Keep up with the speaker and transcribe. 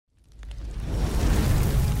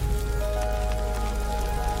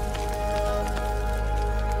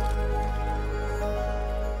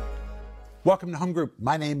Welcome to Home Group.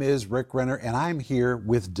 My name is Rick Renner, and I'm here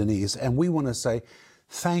with Denise, and we want to say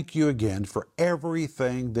thank you again for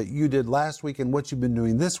everything that you did last week and what you've been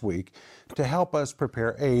doing this week to help us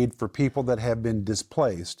prepare aid for people that have been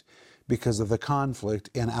displaced because of the conflict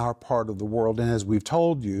in our part of the world. And as we've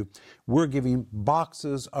told you, we're giving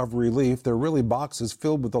boxes of relief. They're really boxes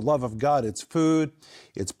filled with the love of God. It's food,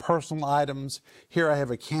 it's personal items. Here I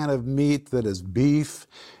have a can of meat that is beef.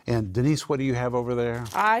 And Denise, what do you have over there?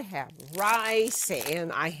 I have rice,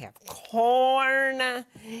 and I have corn,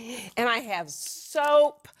 and I have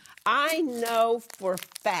soap. I know for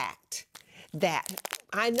a fact that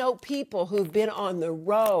I know people who've been on the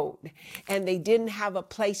road and they didn't have a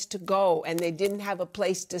place to go and they didn't have a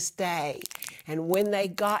place to stay. And when they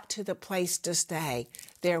got to the place to stay,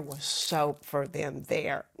 there was soap for them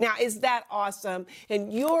there. Now, is that awesome?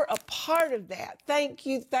 And you're a part of that. Thank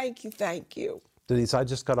you, thank you, thank you. Denise, I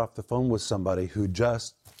just got off the phone with somebody who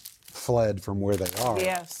just fled from where they are.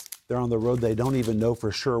 Yes. They're on the road. They don't even know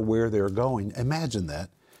for sure where they're going. Imagine that.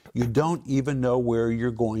 You don't even know where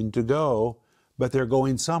you're going to go, but they're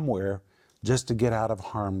going somewhere just to get out of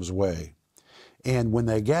harm's way. And when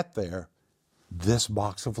they get there, this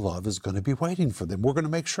box of love is going to be waiting for them. We're going to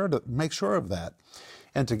make sure of that.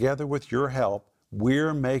 And together with your help,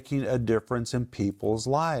 we're making a difference in people's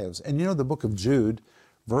lives. And you know, the book of Jude,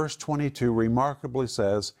 verse 22 remarkably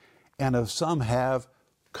says, and of some have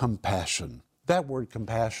compassion. That word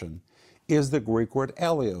compassion is the Greek word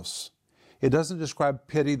eleos. It doesn't describe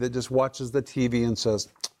pity that just watches the TV and says,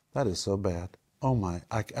 that is so bad. Oh my,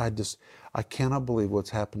 I cannot believe what's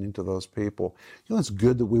happening to those people. You know, it's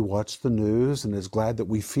good that we watch the news and it's glad that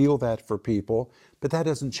we feel that for people, but that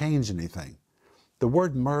doesn't change anything. The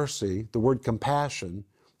word mercy, the word compassion,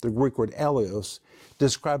 the Greek word eleos,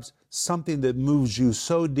 describes something that moves you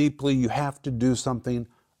so deeply you have to do something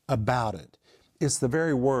about it. It's the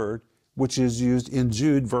very word which is used in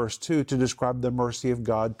Jude verse 2 to describe the mercy of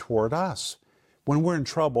God toward us. When we're in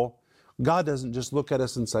trouble, God doesn't just look at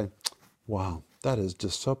us and say, wow, that is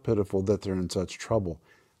just so pitiful that they're in such trouble.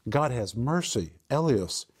 God has mercy,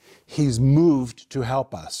 eleos. He's moved to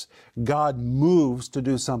help us. God moves to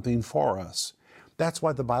do something for us. That's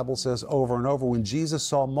why the Bible says over and over, when Jesus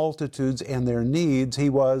saw multitudes and their needs, he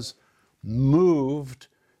was moved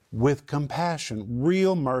with compassion.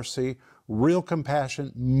 Real mercy, real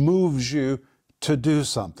compassion moves you to do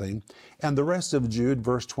something. And the rest of Jude,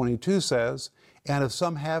 verse 22 says, and if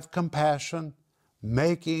some have compassion,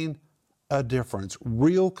 making a difference.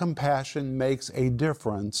 Real compassion makes a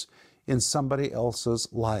difference in somebody else's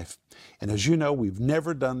life. And as you know, we've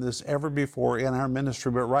never done this ever before in our ministry,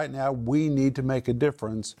 but right now we need to make a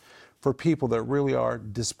difference for people that really are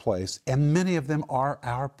displaced. And many of them are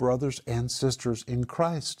our brothers and sisters in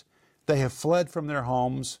Christ. They have fled from their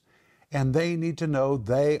homes, and they need to know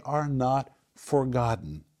they are not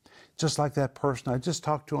forgotten. Just like that person I just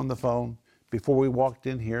talked to on the phone before we walked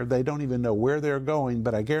in here, they don't even know where they're going,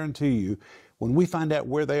 but I guarantee you, when we find out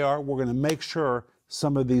where they are, we're going to make sure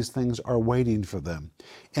some of these things are waiting for them.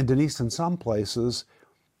 And Denise, in some places,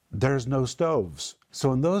 there's no stoves.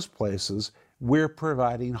 So in those places, we're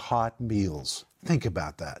providing hot meals. Think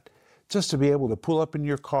about that. Just to be able to pull up in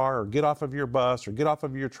your car or get off of your bus or get off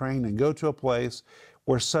of your train and go to a place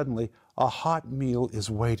where suddenly a hot meal is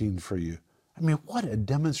waiting for you. I mean, what a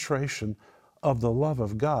demonstration of the love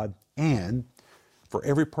of God. And for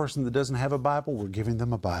every person that doesn't have a Bible, we're giving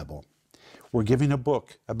them a Bible. We're giving a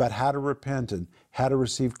book about how to repent and how to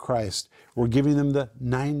receive Christ. We're giving them the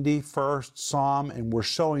 91st Psalm, and we're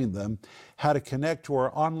showing them how to connect to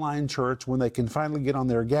our online church when they can finally get on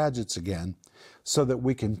their gadgets again, so that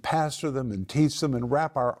we can pastor them and teach them and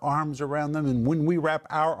wrap our arms around them. And when we wrap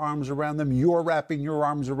our arms around them, you're wrapping your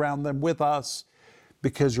arms around them with us,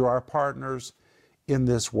 because you're our partners in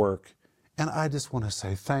this work. And I just want to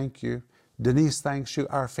say thank you. Denise thanks you.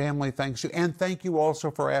 Our family thanks you. And thank you also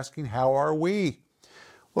for asking, how are we?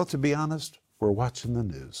 Well, to be honest, we're watching the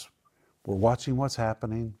news. We're watching what's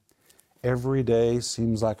happening. Every day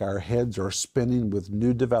seems like our heads are spinning with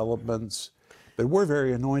new developments. But we're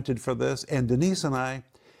very anointed for this. And Denise and I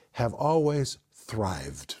have always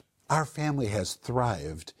thrived. Our family has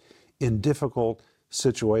thrived in difficult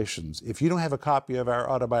situations. If you don't have a copy of our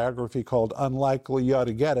autobiography called Unlikely, you ought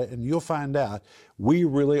to get it, and you'll find out we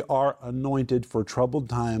really are anointed for troubled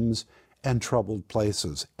times and troubled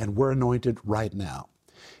places. And we're anointed right now.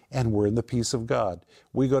 And we're in the peace of God.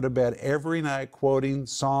 We go to bed every night quoting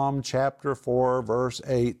Psalm chapter 4, verse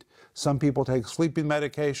 8. Some people take sleeping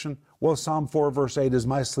medication. Well, Psalm 4, verse 8 is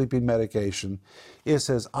my sleeping medication. It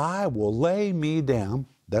says, I will lay me down.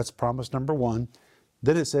 That's promise number one.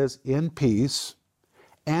 Then it says, in peace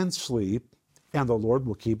and sleep, and the Lord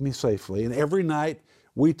will keep me safely. And every night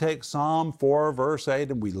we take Psalm 4, verse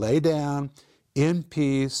 8, and we lay down in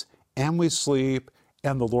peace, and we sleep,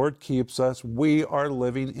 and the Lord keeps us. We are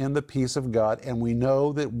living in the peace of God, and we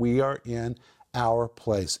know that we are in our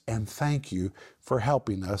place. And thank you for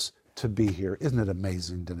helping us to be here. Isn't it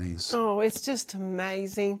amazing, Denise? Oh, it's just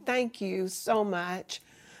amazing. Thank you so much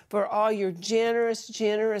for all your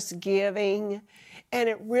generous giving. And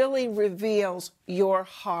it really reveals your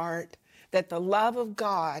heart, that the love of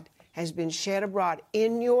God has been shed abroad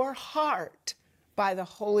in your heart by the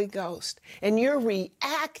Holy Ghost. And you're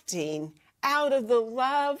reacting out of the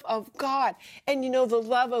love of God. And you know, the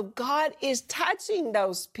love of God is touching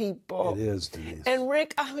those people. It is, Denise. And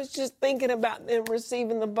Rick, I was just thinking about them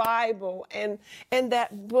receiving the Bible and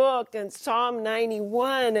that book and Psalm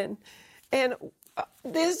 91. And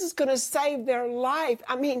this is going to save their life.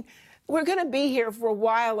 I mean, we're going to be here for a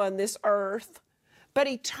while on this earth, but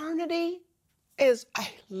eternity is a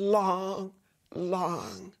long,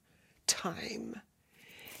 long time.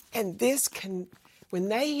 And this can, when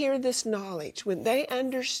they hear this knowledge, when they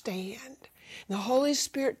understand, the Holy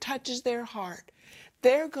Spirit touches their heart,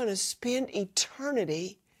 they're going to spend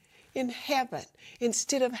eternity in heaven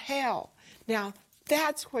instead of hell. Now,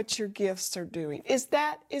 that's what your gifts are doing. Is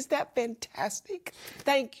that fantastic?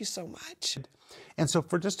 Thank you so much. And so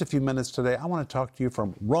for just a few minutes today, I want to talk to you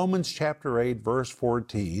from Romans chapter 8, verse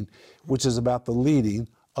 14, which is about the leading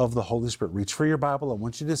of the Holy Spirit. Reach for your Bible. I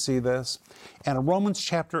want you to see this. And in Romans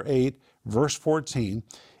chapter 8, verse 14,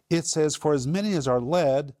 it says, "For as many as are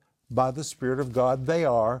led by the Spirit of God, they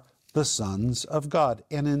are the sons of God."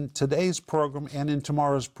 And in today's program and in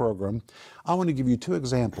tomorrow's program, I want to give you two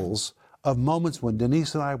examples of moments when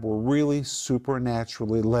Denise and I were really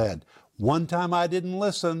supernaturally led. One time I didn't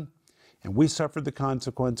listen, and we suffered the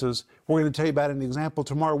consequences. We're going to tell you about an example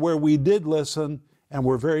tomorrow where we did listen, and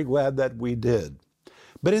we're very glad that we did.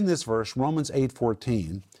 But in this verse, Romans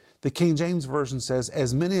 8:14, the King James Version says,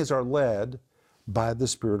 "As many as are led by the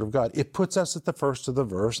Spirit of God." It puts us at the first of the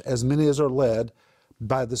verse, as many as are led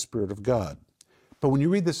by the Spirit of God. But when you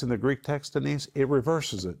read this in the Greek text, Denise, it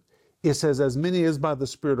reverses it. It says, as many as by the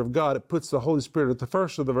Spirit of God. It puts the Holy Spirit at the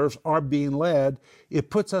first of the verse, are being led. It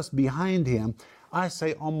puts us behind Him. I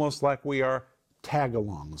say almost like we are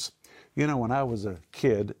tag-alongs. You know, when I was a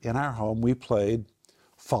kid, in our home, we played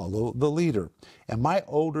Follow the Leader. And my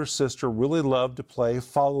older sister really loved to play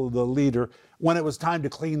Follow the Leader when it was time to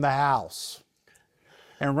clean the house.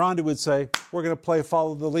 And Rhonda would say, we're going to play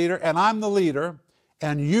Follow the Leader, and I'm the leader,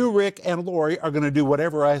 and you, Rick, and Lori are going to do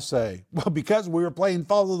whatever I say. Well, because we were playing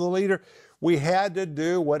Follow the Leader, we had to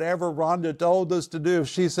do whatever Rhonda told us to do. If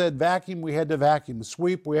she said vacuum, we had to vacuum.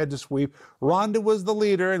 Sweep, we had to sweep. Rhonda was the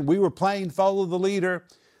leader, and we were playing Follow the Leader.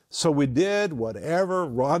 So we did whatever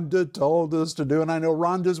Rhonda told us to do. And I know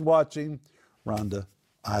Rhonda's watching. Rhonda,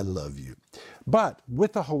 I love you. But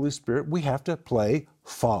with the Holy Spirit, we have to play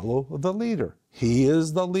Follow the Leader. He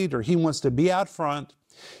is the leader. He wants to be out front.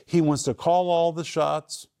 He wants to call all the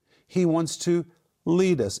shots. He wants to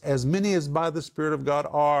lead us. As many as by the Spirit of God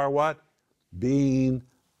are what? Being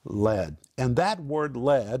led. And that word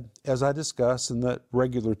led, as I discussed in the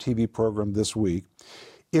regular TV program this week,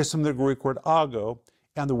 is from the Greek word ago.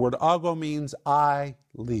 And the word ago means I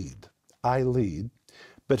lead. I lead.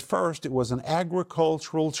 But first, it was an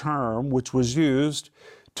agricultural term which was used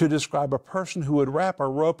to describe a person who would wrap a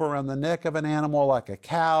rope around the neck of an animal like a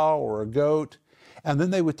cow or a goat, and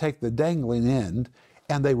then they would take the dangling end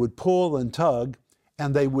and they would pull and tug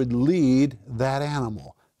and they would lead that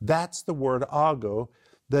animal. That's the word ago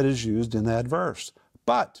that is used in that verse.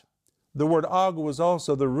 But the word ago is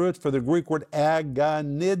also the root for the Greek word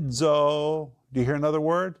agonizo. Do you hear another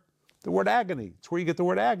word? The word agony. It's where you get the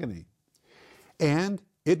word agony. And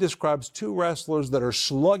it describes two wrestlers that are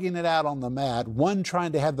slugging it out on the mat, one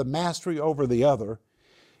trying to have the mastery over the other.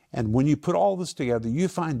 And when you put all this together, you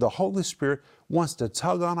find the Holy Spirit wants to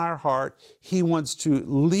tug on our heart. He wants to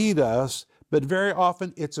lead us, but very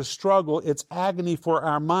often it's a struggle. It's agony for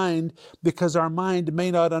our mind because our mind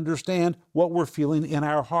may not understand what we're feeling in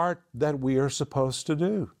our heart that we are supposed to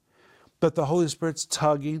do. But the Holy Spirit's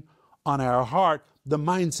tugging on our heart. The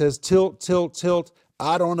mind says, tilt, tilt, tilt.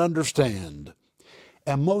 I don't understand.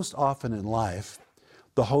 And most often in life,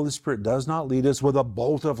 the Holy Spirit does not lead us with a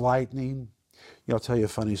bolt of lightning. I'll tell you a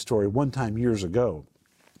funny story. One time years ago,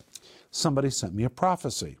 somebody sent me a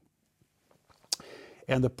prophecy.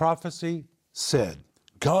 And the prophecy said,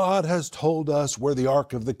 God has told us where the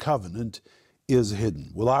Ark of the Covenant is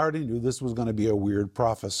hidden. Well, I already knew this was going to be a weird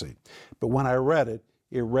prophecy. But when I read it,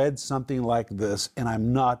 it read something like this, and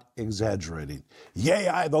I'm not exaggerating. Yea,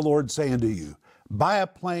 I, the Lord, say unto you, buy a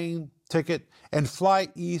plane, ticket, and fly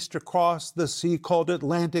east across the sea called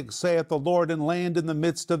Atlantic, saith the Lord, and land in the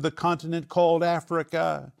midst of the continent called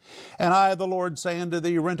Africa. And I, the Lord, say unto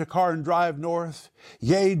thee, rent a car and drive north.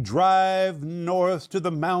 Yea, drive north to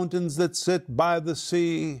the mountains that sit by the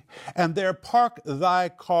sea, and there park thy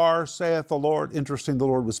car, saith the Lord. Interesting, the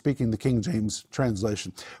Lord was speaking the King James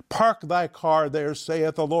translation. Park thy car there,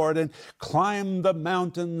 saith the Lord, and climb the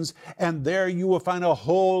mountains, and there you will find a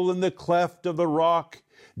hole in the cleft of the rock.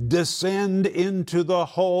 Descend into the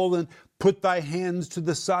hole and put thy hands to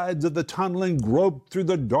the sides of the tunnel and grope through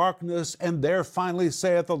the darkness. And there finally,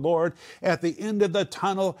 saith the Lord, at the end of the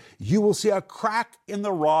tunnel, you will see a crack in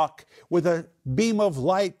the rock with a beam of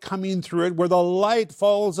light coming through it. Where the light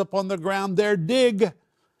falls upon the ground, there dig,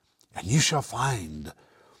 and you shall find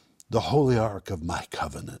the holy ark of my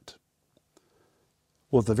covenant.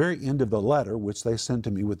 Well, at the very end of the letter, which they sent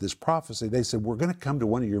to me with this prophecy, they said, we're going to come to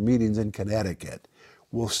one of your meetings in Connecticut.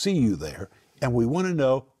 We'll see you there, and we want to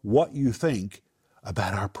know what you think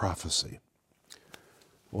about our prophecy.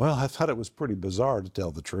 Well, I thought it was pretty bizarre, to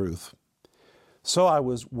tell the truth. So I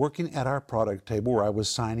was working at our product table where I was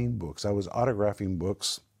signing books. I was autographing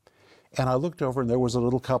books, and I looked over, and there was a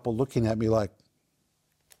little couple looking at me like,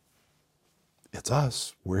 it's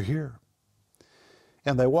us, we're here.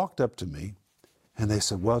 And they walked up to me, and they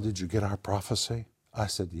said, well, did you get our prophecy? I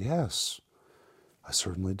said, yes, I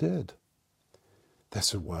certainly did. They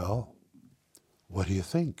said, well, what do you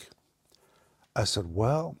think? I said,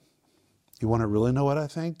 well, you want to really know what I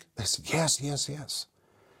think? They said, yes, yes, yes.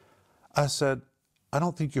 I said, I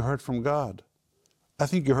don't think you heard from God. I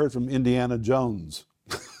think you heard from Indiana Jones.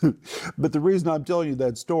 But the reason I'm telling you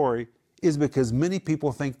that story is because many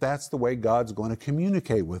people think that's the way God's going to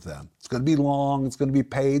communicate with them. It's going to be long. It's going to be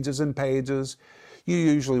pages and pages.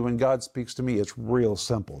 Usually when God speaks to me, it's real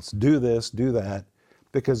simple. It's do this, do that,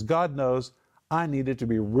 because God knows I need it to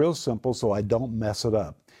be real simple so I don't mess it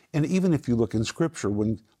up. And even if you look in Scripture,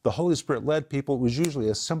 when the Holy Spirit led people, it was usually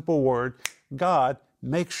a simple word. God,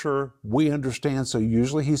 make sure we understand. So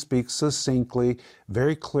usually He speaks succinctly,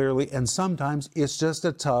 very clearly, and sometimes it's just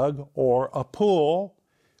a tug or a pull,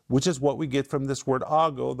 which is what we get from this word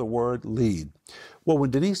ago, the word lead. Well,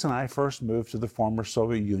 when Denise and I first moved to the former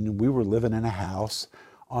Soviet Union, we were living in a house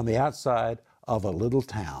on the outside of a little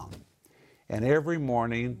town. And every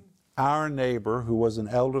morning, our neighbor, who was an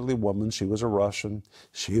elderly woman, she was a Russian,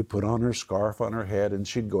 she would put on her scarf on her head and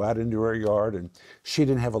she'd go out into her yard, and she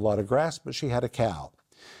didn't have a lot of grass, but she had a cow.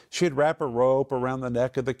 She'd wrap a rope around the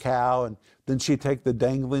neck of the cow, and then she'd take the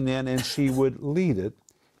dangling end and she would lead it.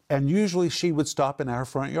 And usually she would stop in our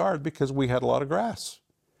front yard because we had a lot of grass.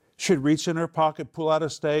 She'd reach in her pocket, pull out a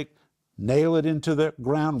stake, nail it into the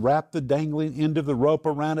ground, wrap the dangling end of the rope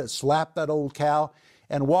around it, slap that old cow,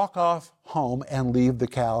 and walk off home and leave the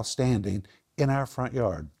cow standing in our front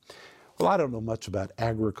yard. Well, I don't know much about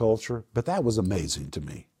agriculture, but that was amazing to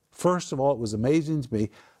me. First of all, it was amazing to me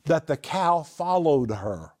that the cow followed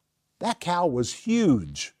her. That cow was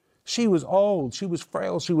huge. She was old, she was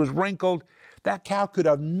frail, she was wrinkled. That cow could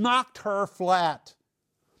have knocked her flat,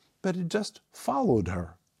 but it just followed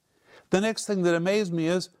her. The next thing that amazed me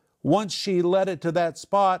is once she led it to that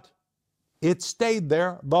spot, it stayed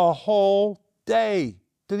there the whole day.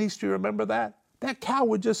 Denise, do you remember that? That cow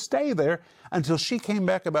would just stay there until she came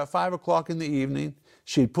back about 5 o'clock in the evening.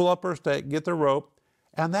 She'd pull up her stake, get the rope,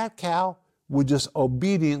 and that cow would just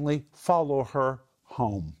obediently follow her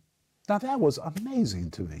home. Now that was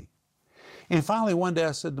amazing to me. And finally one day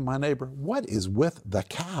I said to my neighbor, what is with the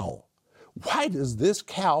cow? Why does this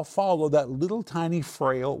cow follow that little tiny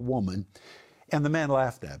frail woman? And the man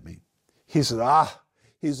laughed at me. He said,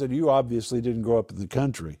 you obviously didn't grow up in the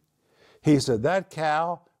country. He said, that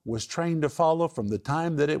cow was trained to follow from the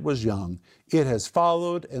time that it was young. It has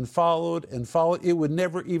followed and followed and followed. It would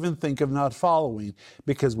never even think of not following,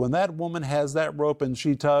 because when that woman has that rope and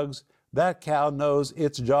she tugs, that cow knows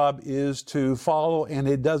its job is to follow, and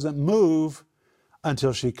it doesn't move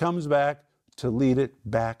until she comes back to lead it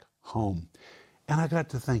back home. And I got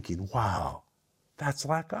to thinking, wow, that's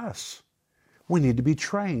like us. We need to be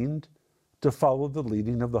trained to follow the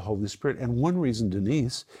leading of the Holy Spirit. And one reason,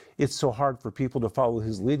 Denise, it's so hard for people to follow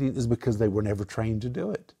His leading is because they were never trained to do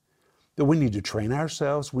it. That we need to train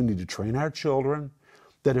ourselves, we need to train our children,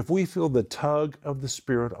 that if we feel the tug of the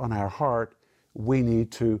Spirit on our heart, we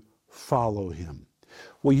need to follow Him.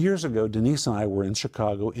 Well, years ago, Denise and I were in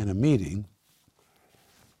Chicago in a meeting,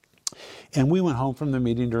 and we went home from the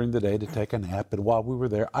meeting during the day to take a nap, and while we were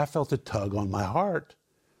there, I felt a tug on my heart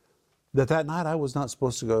that night I was not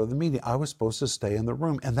supposed to go to the meeting. I was supposed to stay in the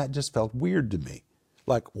room, and that just felt weird to me.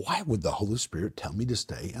 Like, why would the Holy Spirit tell me to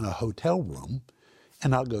stay in a hotel room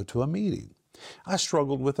and not go to a meeting? I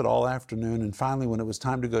struggled with it all afternoon, and finally when it was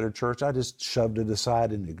time to go to church, I just shoved it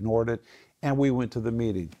aside and ignored it, and we went to the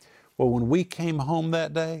meeting. Well, when we came home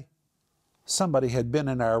that day, somebody had been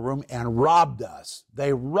in our room and robbed us.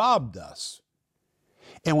 They robbed us.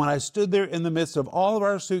 And when I stood there in the midst of all of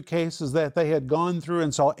our suitcases that they had gone through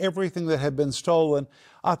and saw everything that had been stolen,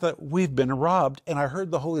 I thought, we've been robbed. And I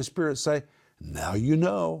heard the Holy Spirit say, now you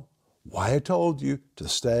know why I told you to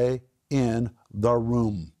stay in the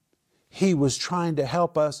room. He was trying to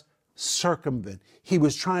help us circumvent. He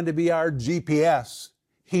was trying to be our GPS.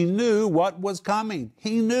 He knew what was coming.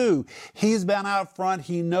 He knew. He's been out front.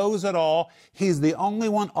 He knows it all. He's the only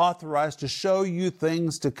one authorized to show you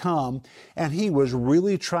things to come. And he was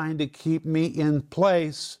really trying to keep me in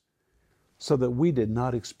place so that we did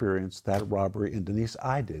not experience that robbery. And Denise,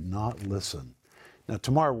 I did not listen. Now,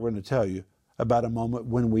 tomorrow we're going to tell you about a moment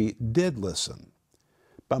when we did listen.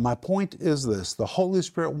 But my point is this: the Holy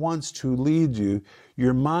Spirit wants to lead you.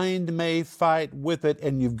 Your mind may fight with it,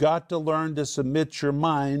 and you've got to learn to submit your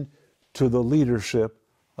mind to the leadership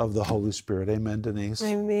of the Holy Spirit. Amen, Denise?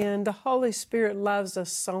 Amen. The Holy Spirit loves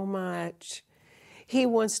us so much. He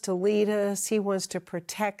wants to lead us. He wants to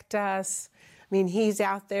protect us. I mean, He's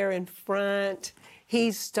out there in front.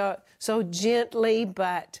 He's so gently,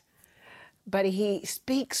 but He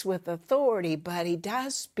speaks with authority, but He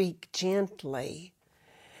does speak gently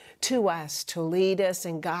to us to lead us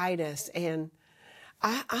and guide us. And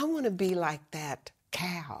I want to be like that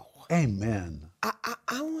cow. Amen.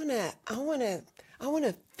 I want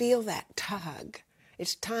to feel that tug.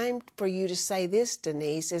 It's time for you to say this,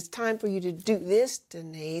 Denise. It's time for you to do this,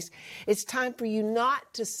 Denise. It's time for you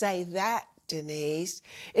not to say that, Denise.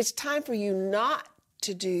 It's time for you not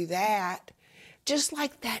to do that. Just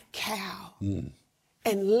like that cow. And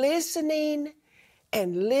listening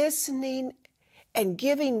and listening and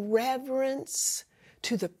giving reverence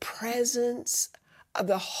to the presence of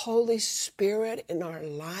the Holy Spirit in our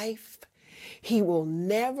life. He will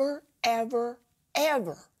never, ever,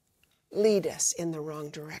 ever lead us in the wrong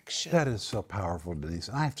direction. That is so powerful, Denise.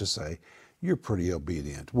 And I have to say, you're pretty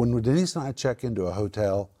obedient. When Denise and I check into a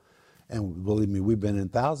hotel, and believe me, we've been in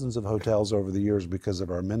thousands of hotels over the years because of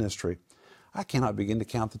our ministry, I cannot begin to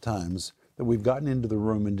count the times that we've gotten into the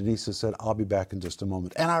room and Denise has said, I'll be back in just a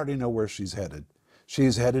moment. And I already know where she's headed.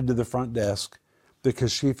 She's headed to the front desk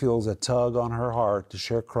because she feels a tug on her heart to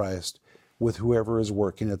share Christ with whoever is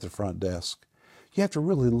working at the front desk. You have to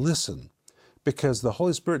really listen because the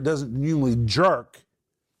Holy Spirit doesn't usually jerk.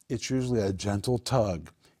 It's usually a gentle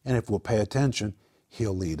tug. And if we'll pay attention,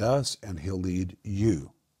 He'll lead us and He'll lead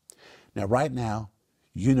you. Now, right now,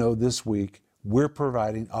 you know this week, we're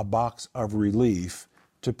providing a box of relief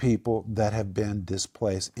to people that have been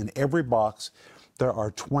displaced. In every box, there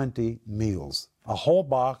are 20 meals. A whole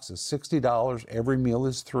box is $60. Every meal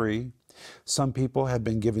is 3. Some people have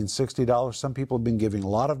been giving $60. Some people have been giving a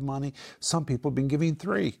lot of money. Some people have been giving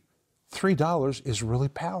 $3. $3 is really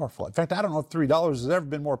powerful. In fact, I don't know if $3 has ever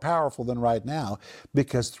been more powerful than right now,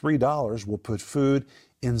 because $3 will put food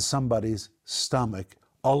in somebody's stomach,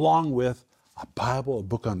 along with a Bible, a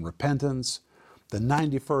book on repentance, the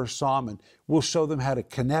 91st Psalm, and we'll show them how to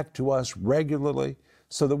connect to us regularly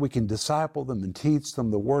so that we can disciple them and teach them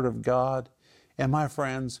the Word of God. And my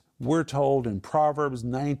friends, we're told in Proverbs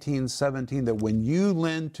 19:17 that when you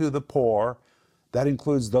lend to the poor, that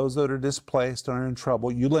includes those that are displaced and are in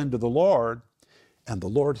trouble, you lend to the Lord, and the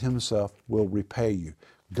Lord Himself will repay you.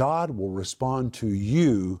 God will respond to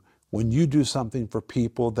you when you do something for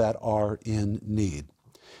people that are in need.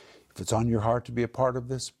 If it's on your heart to be a part of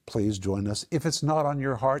this, please join us. If it's not on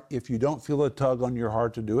your heart, if you don't feel a tug on your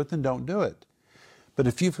heart to do it, then don't do it. But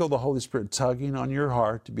if you feel the Holy Spirit tugging on your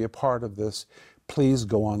heart to be a part of this, please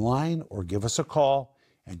go online or give us a call,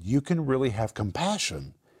 and you can really have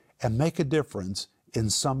compassion and make a difference in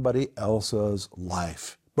somebody else's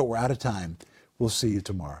life. But we're out of time. We'll see you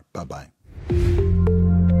tomorrow. Bye-bye.